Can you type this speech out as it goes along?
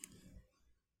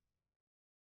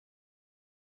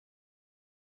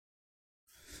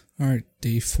Alright,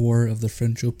 day 4 of the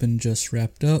French Open just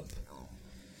wrapped up.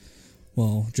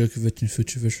 Well, Djokovic and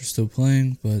Fucsovics are still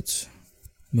playing, but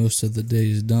most of the day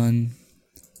is done.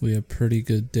 We had a pretty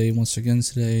good day once again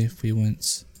today. We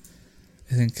went,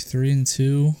 I think,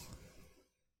 3-2.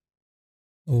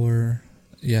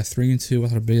 3-2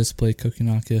 with our biggest play,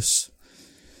 Kokkinakis.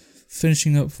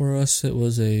 Finishing up for us, it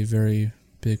was a very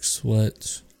big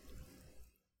sweat.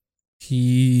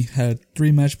 He had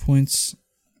 3 match points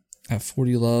at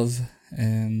 40 love,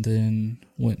 and then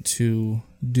went to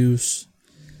deuce.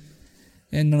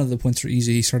 And none of the points were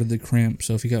easy. He started to cramp,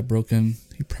 so if he got broken,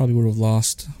 he probably would have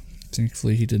lost.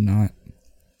 Thankfully, he did not.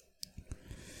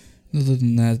 Other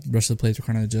than that, the rest of the plays were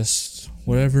kind of just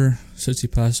whatever.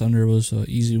 Tsitsipas under was an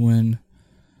easy win.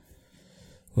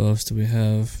 What else do we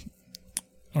have?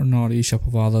 Arnaldi,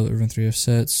 Shapovalov, over 3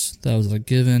 sets. That was a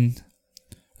given.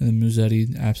 And then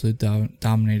Musetti absolutely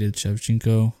dominated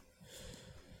Shevchenko.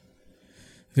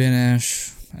 Van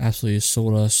Ash absolutely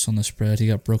sold us on the spread. He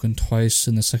got broken twice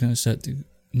in the second set to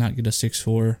not get a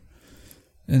 6-4.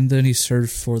 And then he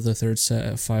served for the third set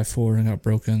at 5-4 and got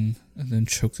broken. And then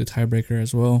choked the tiebreaker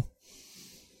as well.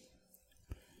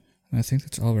 And I think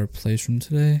that's all of our plays from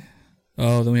today.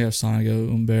 Oh, then we have Sonego,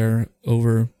 Humbert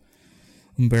over.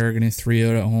 Humbert getting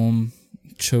 3-0 at home.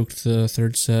 Choked the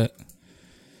third set.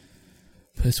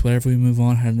 But it's whatever, we move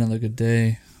on. Had another good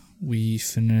day. We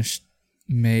finished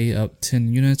May up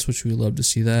 10 units, which we love to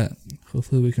see that.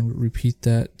 Hopefully we can repeat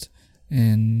that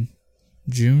in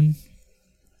June.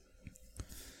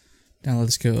 Now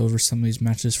let's go over some of these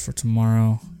matches for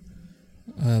tomorrow.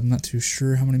 I'm not too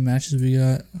sure how many matches we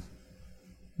got.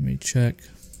 Let me check.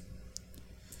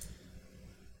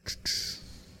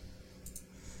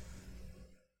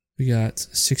 We got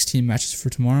 16 matches for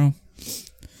tomorrow.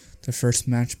 The first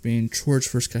match being George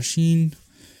versus Kashin.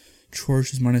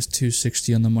 George is minus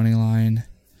 260 on the money line,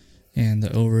 and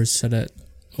the over is set at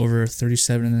over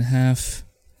 37.5.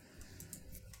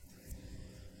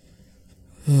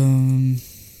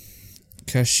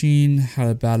 Kashin had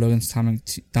a battle against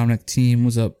Dominic Thiem,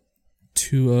 was up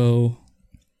 2-0,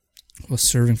 was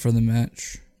serving for the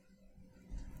match,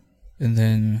 and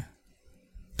then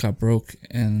got broke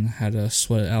and had to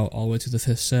sweat it out all the way to the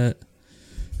 5th set.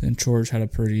 Then George had a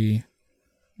pretty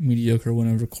mediocre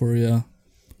win over Coria.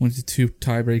 Went to 2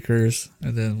 tiebreakers,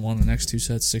 and then won the next 2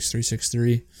 sets, 6-3,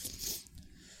 6-3.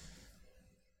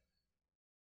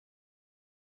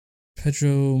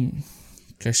 Pedro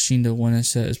Kashin to win a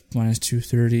set is minus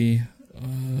 230.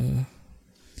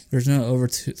 There's no over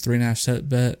 3.5 set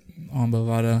bet on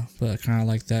Bovada, but I kind of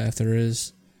like that if there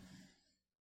is.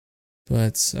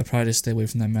 But I'll probably just stay away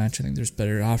from that match. I think there's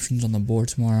better options on the board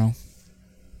tomorrow.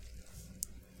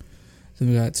 Then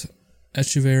we got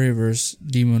Etcheverry versus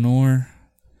de Minaur.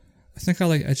 I think I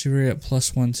like Etcheverry at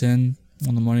plus 110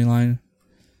 on the money line.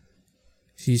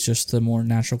 He's just the more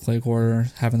natural clay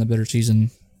courter, having the better season.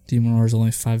 de Minaur is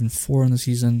only 5-4 in the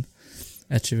season.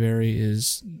 Etcheverry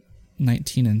is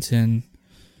 19-10.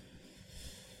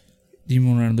 de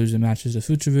Minaur losing matches to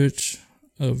Fucsovics.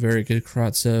 A very good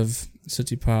Karatsev,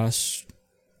 Tsitsipas,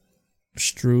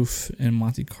 Struff, and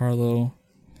Monte Carlo.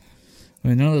 I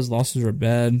mean, none of those losses are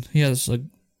bad. He has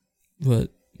but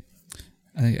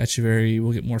I think Etcheverry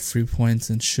will get more free points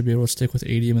and should be able to stick with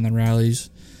 80 in the rallies.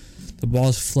 The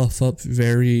balls fluff up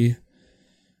very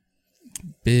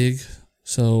big,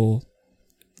 so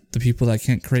the people that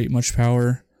can't create much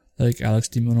power, like Alex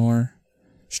de Minaur,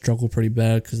 struggle pretty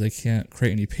bad because they can't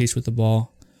create any pace with the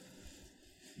ball.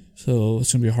 So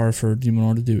it's going to be hard for de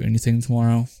Minaur to do anything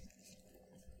tomorrow.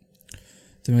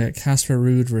 Then we got Casper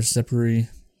Ruud versus Zephyr.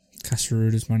 Casper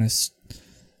Ruud is minus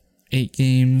 8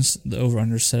 games. The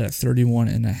over-under set at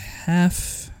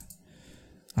 31.5.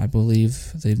 I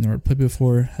believe they've never played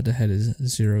before. Head-to-head is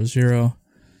 0-0.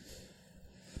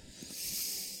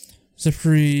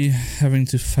 Zephyr having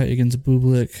to fight against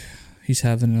Bublik. He's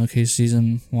having an okay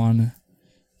season. Won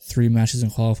 3 matches in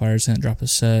qualifiers, didn't drop a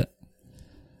set.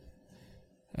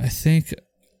 I think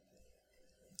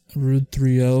Ruud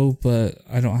 3-0, but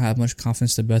I don't have much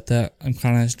confidence to bet that. I'm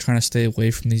kind of trying to stay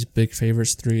away from these big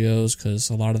favorites 3-0s because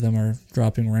a lot of them are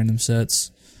dropping random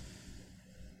sets.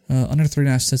 Under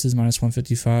 3.5 sets is minus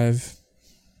 155.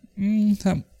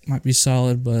 That might be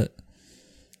solid, but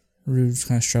Ruud's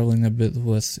kind of struggling a bit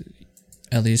with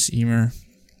Elias Ymer.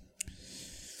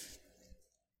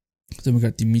 Then we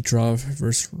got Dimitrov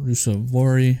versus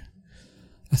Ruusuvuori.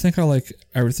 I think I like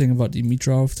everything about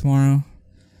Dimitrov tomorrow.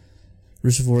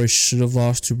 Ruusuvuori should have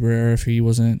lost to Barrera if he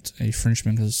wasn't a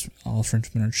Frenchman, because all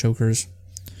Frenchmen are chokers.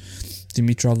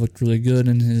 Dimitrov looked really good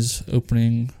in his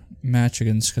opening match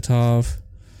against Katov.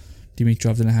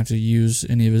 Dimitrov didn't have to use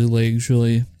any of his legs,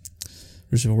 really.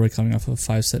 Ruusuvuori coming off of a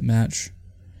 5-set match.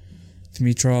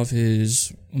 Dimitrov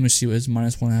is, let me see what his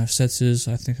 -1.5 sets is.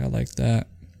 I think I like that.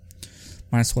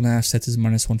 -1.5 sets is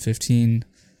 -115.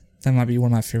 That might be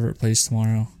one of my favorite plays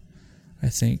tomorrow. I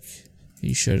think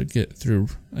he should get through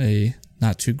a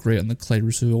not too great on the clay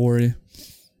Ruusuvuori.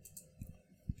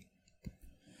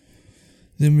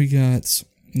 Then we got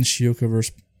Nishioka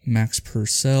versus Max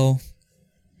Purcell.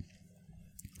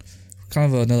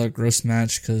 Kind of another gross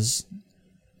match because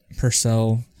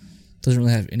Purcell doesn't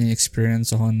really have any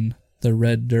experience on the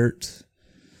red dirt.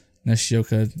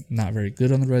 Nishioka not very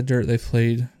good on the red dirt. They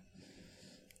played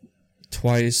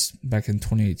twice back in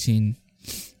 2018.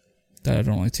 That I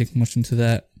don't really take much into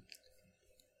that.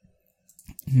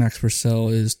 Max Purcell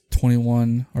is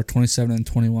 21 or 27 and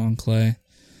 21 on clay.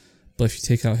 But if you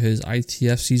take out his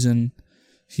ITF season,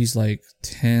 he's like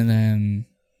 10 and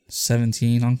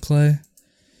 17 on clay.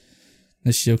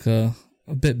 Nishioka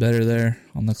a bit better there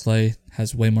on the clay,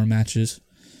 has way more matches.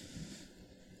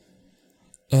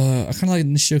 I kind of like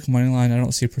Nishioka moneyline. I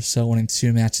don't see Purcell winning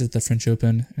 2 matches at the French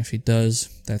Open. If he does,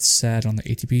 that's sad on the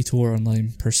ATP Tour on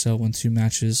letting Purcell win 2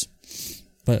 matches.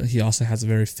 But he also has a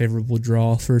very favorable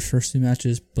draw for his first 2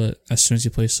 matches. But as soon as he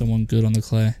plays someone good on the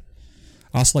clay,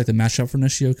 I also like the matchup for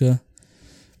Nishioka.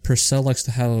 Purcell likes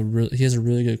to have he has a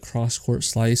really good cross-court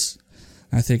slice.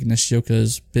 I think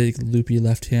Nishioka's big loopy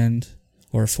left hand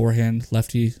or forehand,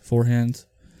 lefty forehand,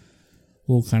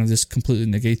 will kind of just completely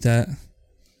negate that.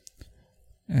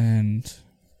 And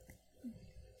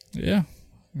yeah,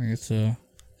 I think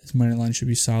his money line should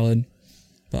be solid,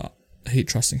 but I hate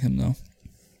trusting him though.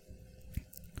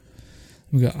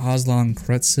 We got Aslan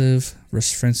Karatsev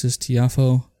versus Frances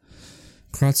Tiafoe.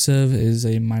 Karatsev is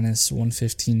a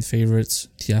 -115 favorite.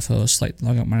 Tiafoe a slight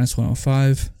dog at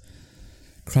 -105.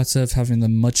 Karatsev having the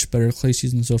much better clay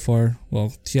season so far.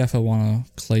 Well, Tiafoe won a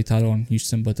clay title in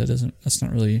Houston, but that's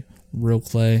not really real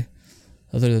clay.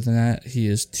 Other than that, he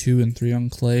is 2 and 3 on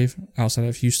clay outside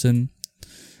of Houston.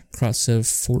 Karatsev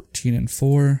 14 and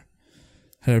 4.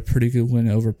 Had a pretty good win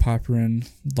over Popyrin.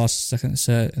 Lost the second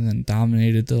set and then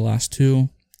dominated the last 2.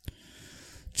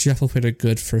 Tiafoe played a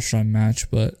good first round match,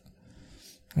 but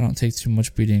I don't take too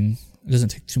much beating. It doesn't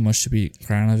take too much to beat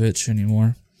Krajinovic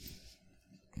anymore.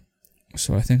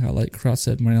 So I think I like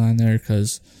Karatsev moneyline there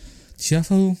because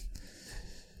Tiafoe,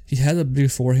 he had a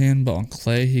big forehand, but on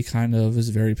clay he kind of is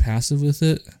very passive with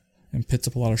it and picks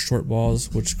up a lot of short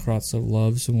balls, which Karatsev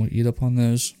loves and will eat up on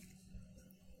those.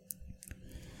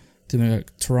 Then we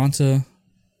got Taranti,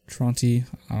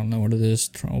 I don't know what it is.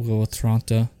 We'll go with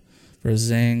Taranta versus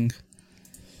Zhang.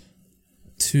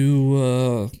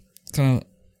 Kind of,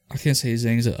 I can't say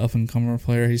Zhang's an up-and-comer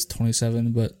player. He's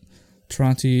 27, but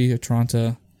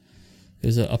Taranta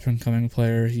is an up-and-coming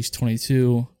player. He's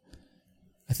 22.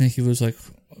 I think he was like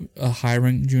a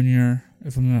high-ranked junior,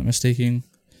 if I'm not mistaken.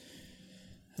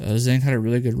 Zhang had a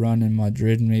really good run in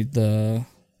Madrid and made the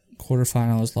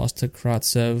quarterfinals, lost to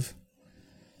Karatsev.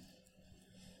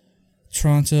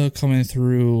 Taranta coming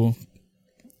through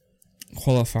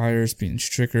qualifiers, beating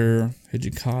Stricker,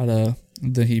 Hijikata,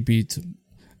 and then he beat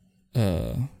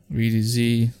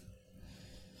VDZ.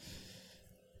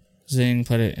 Zhang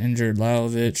played an injured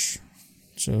Lajovic,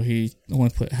 so he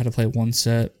only had to play 1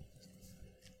 set.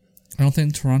 I don't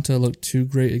think Taranta looked too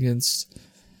great against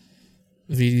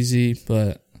VDZ,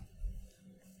 but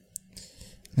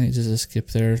I think just a skip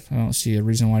there. I don't see a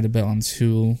reason why to bet on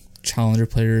 2 challenger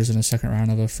players in the second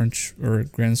round of a French or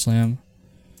Grand Slam.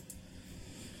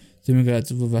 Then we got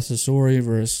Vavassori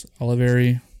versus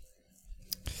Oliveri.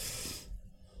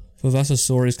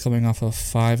 Vavassori is coming off a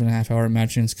 5.5-hour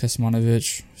match against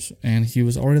Kecmanovic, and he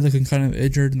was already looking kind of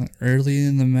injured early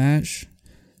in the match,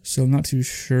 so I'm not too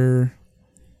sure.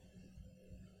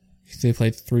 They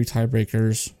played 3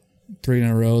 tiebreakers, 3 in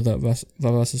a row that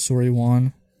Vavassori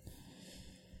won.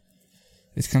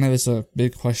 It's kind of just a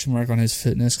big question mark on his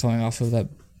fitness coming off of that,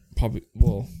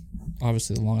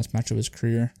 obviously the longest match of his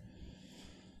career.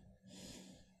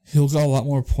 He'll get a lot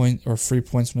more free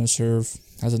points from his serve.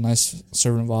 Has a nice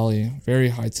serve and volley. Very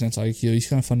high tennis IQ. He's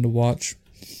kind of fun to watch.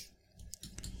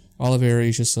 Oliveri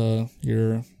is just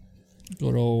your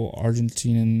good old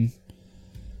Argentinian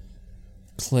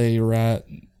clay rat.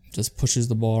 Just pushes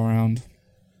the ball around.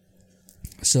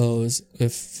 So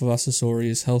if Vavassori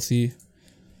is healthy,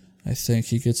 I think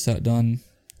he gets that done.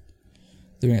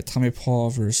 Then we got Tommy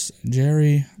Paul versus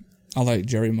Jerry. I like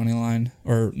Jerry moneyline.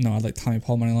 I like Tommy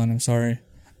Paul moneyline, I'm sorry.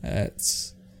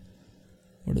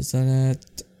 What is that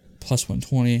at? Plus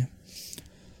 120.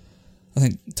 I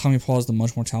think Tommy Paul is the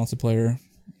much more talented player.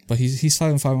 But he's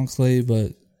 5-5 on clay,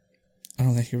 but I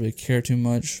don't think he really cared too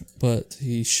much. But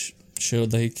he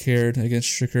showed that he cared against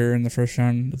Stricker in the first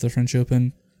round of the French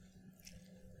Open.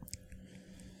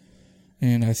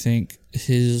 And I think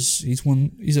he's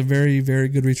a very, very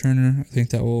good returner. I think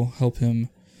that will help him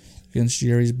against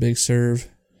Jerry's big serve.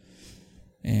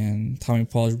 And Tommy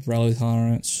Paul's rally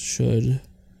tolerance should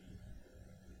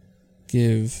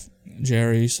give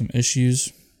Jerry some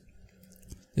issues.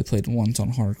 They played once on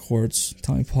hard courts.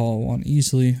 Tommy Paul won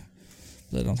easily,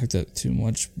 but I don't take that too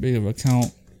much big of a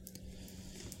count.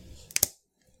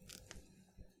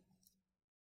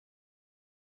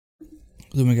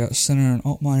 Then we got Sinner and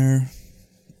Altmaier.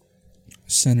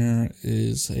 Sinner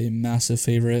is a massive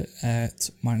favorite at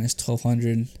minus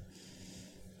 1,200.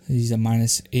 He's a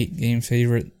minus 8 game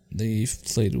favorite. They've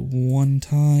played one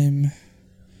time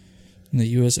in the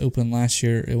U.S. Open last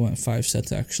year. It went 5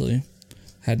 sets, actually.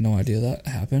 Had no idea that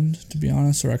happened, to be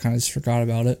honest, or I kind of just forgot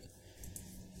about it.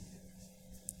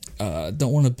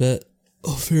 Don't want to bet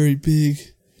a very big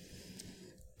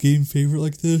game favorite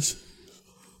like this.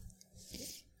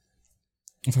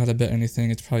 If I had to bet anything,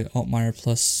 it's probably Altmaier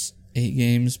plus 8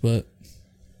 games, but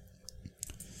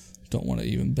don't want to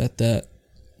even bet that.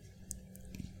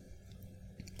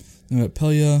 Then we got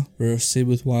Pelja versus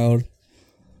Sabuth Wild.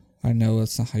 I know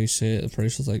that's not how you say it. The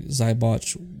price was like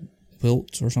Zyboch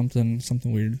Wilt or something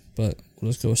weird, but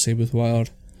we'll just go with Sabuth Wild.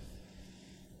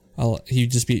 He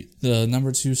just beat the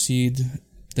number 2 seed,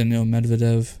 Daniil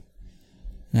Medvedev,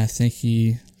 and I think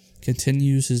he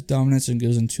continues his dominance and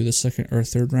goes into the second or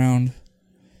third round.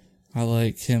 I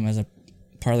like him as a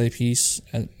parlay piece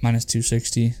at minus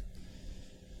 260. I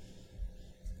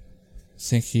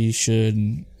think he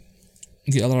should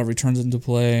get a lot of returns into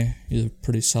play. He's a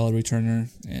pretty solid returner,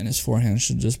 and his forehand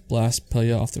should just blast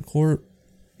Pelja off the court.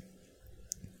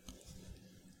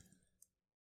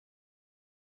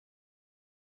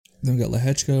 Then we got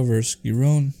Lehechka versus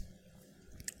Giron.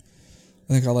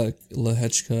 I think I like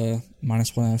Lehechka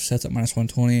minus 1.5 sets at minus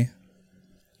 120.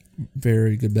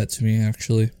 Very good bet to me,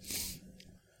 actually.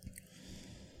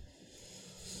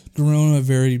 Giron, a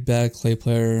very bad clay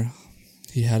player.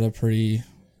 He had a pretty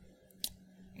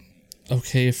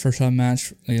okay first-round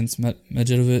match against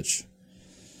Medjedovic.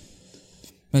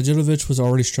 Medjedovic was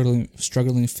already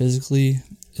struggling physically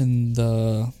in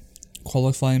the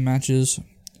qualifying matches,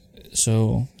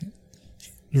 so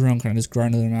Giron kind of just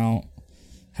grinded him out.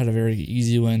 Had a very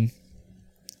easy win.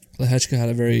 Lehechka had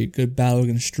a very good battle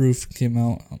against Struff. Came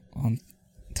out on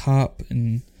top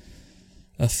in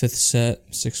a 5th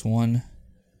set, 6-1.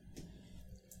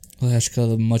 Lehechka,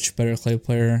 the much better clay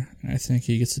player, and I think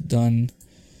he gets it done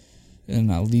in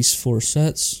at least 4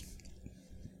 sets.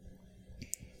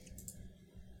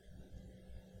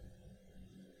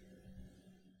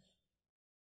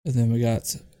 And then we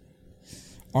got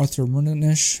Arthur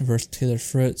Murdenish versus Taylor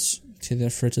Fritz. Taylor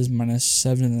Fritz is minus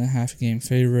 7.5 game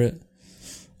favorite.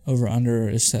 Over under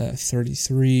is set at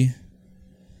 33.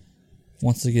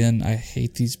 Once again, I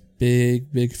hate these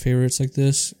big favorites like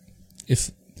this.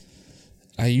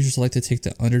 I usually like to take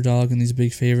the underdog in these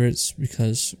big favorites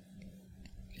because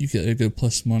you get a good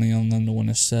plus money on them to win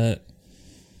a set.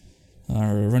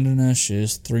 Murdenish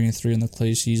is 3-3 in the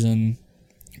clay season.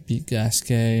 Beat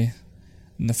Gasquet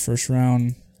in the first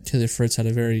round. Taylor Fritz had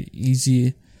a very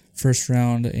easy first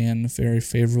round and very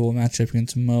favorable matchup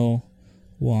against Mo.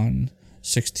 Won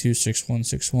 6-2, 6-1,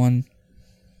 6-1.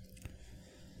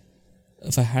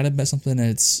 If I had to bet something,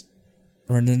 it's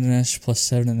Murdenish plus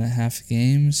 7.5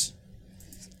 games.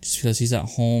 Just because he's at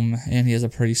home and he has a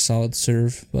pretty solid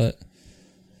serve, but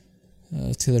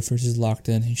Taylor Fritz is locked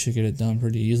in. He should get it done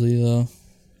pretty easily, though.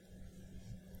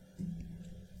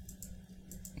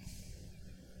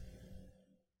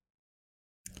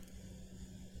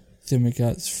 Then we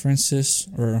got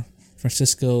Francisco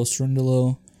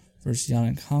Cerundolo versus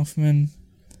Yannick Hanfmann.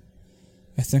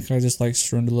 I think I just like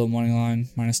Cerundolo moneyline,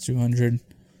 minus 200.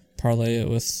 Parlay it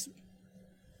with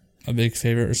a big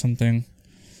favorite or something.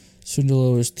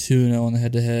 Cerundolo is 2-0 on the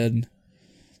head-to-head.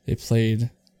 They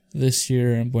played this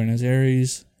year in Buenos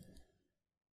Aires.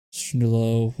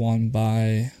 Cerundolo won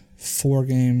by 4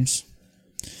 games.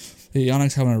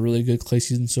 Yannick's having a really good clay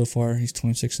season so far. He's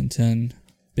 26-10.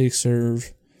 Big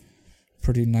serve.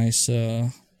 Pretty nice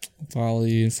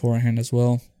volley and forehand as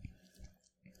well.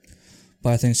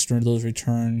 But I think Cerundolo's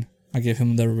return, I give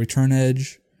him the return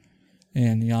edge.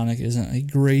 And Yannick isn't a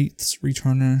great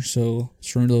returner, so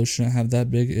Cerundolo shouldn't have that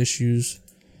big issues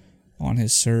on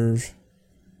his serve.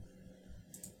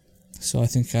 So I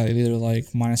think I either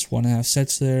like minus 1.5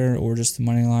 sets there or just the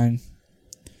money line.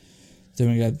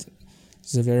 Then we got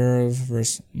Zverev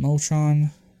versus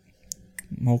Mochan.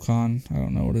 I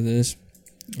don't know what it is.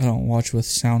 I don't watch with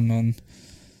sound on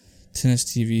tennis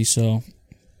TV, so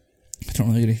I don't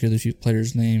really get to hear the few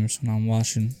players' names when I'm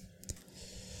watching.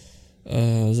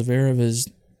 Zverev is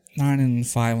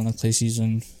 9-5 on the clay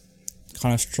season.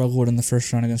 kind of struggled in the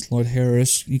first round against Lloyd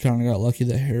Harris. He kind of got lucky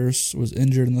that Harris was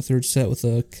injured in the third set with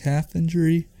a calf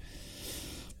injury.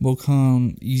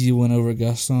 Volkan, easy win over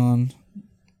Gaston.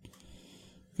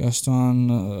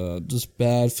 Gaston, just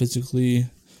bad physically.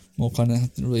 Volkan didn't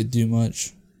have to really do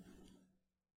much.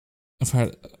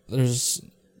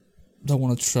 Don't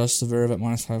want to trust Zverev at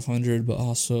minus 500, but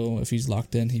also if he's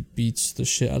locked in, he beats the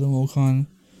shit out of Volkan.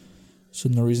 So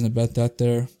no reason to bet that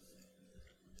there.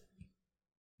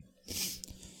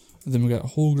 Then we got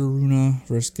Holger Rune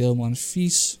versus Gael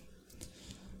Monfils.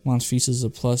 Monfils is a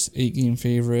plus 8 game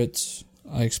favorite.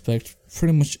 I expect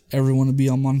pretty much everyone to be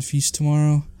on Monfils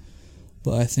tomorrow,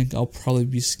 but I think I'll probably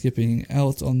be skipping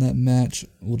out on that match.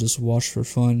 We'll just watch for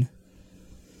fun.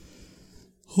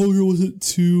 Holger wasn't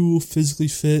too physically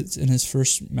fit in his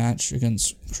first match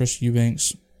against Chris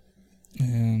Eubanks,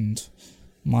 and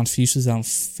Monfils was down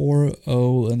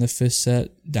 4-0 in the fifth set,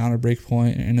 down a break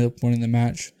point, and ended up winning the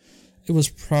match. It was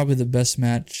probably the best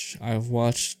match I've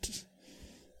watched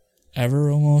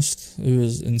ever, almost. It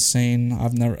was insane. I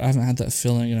haven't had that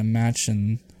feeling in a match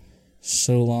in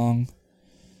so long.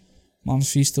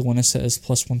 Monfils to win a set is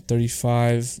plus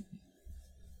 135.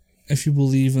 If you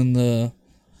believe in the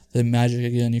magic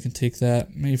again, you can take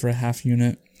that maybe for a half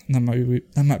unit. That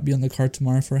might be on the card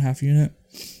tomorrow for a half unit.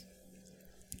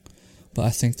 But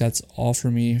I think that's all for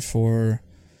me for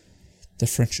the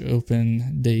French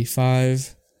Open Day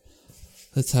 5.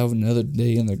 Let's have another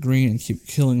day in the green and keep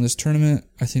killing this tournament.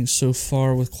 I think so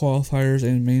far with qualifiers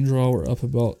and main draw, we're up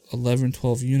about 11,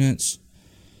 12 units.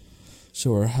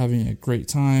 So we're having a great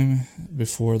time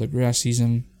before the grass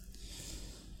season.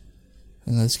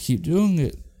 And let's keep doing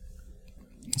it.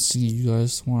 See you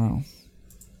guys tomorrow.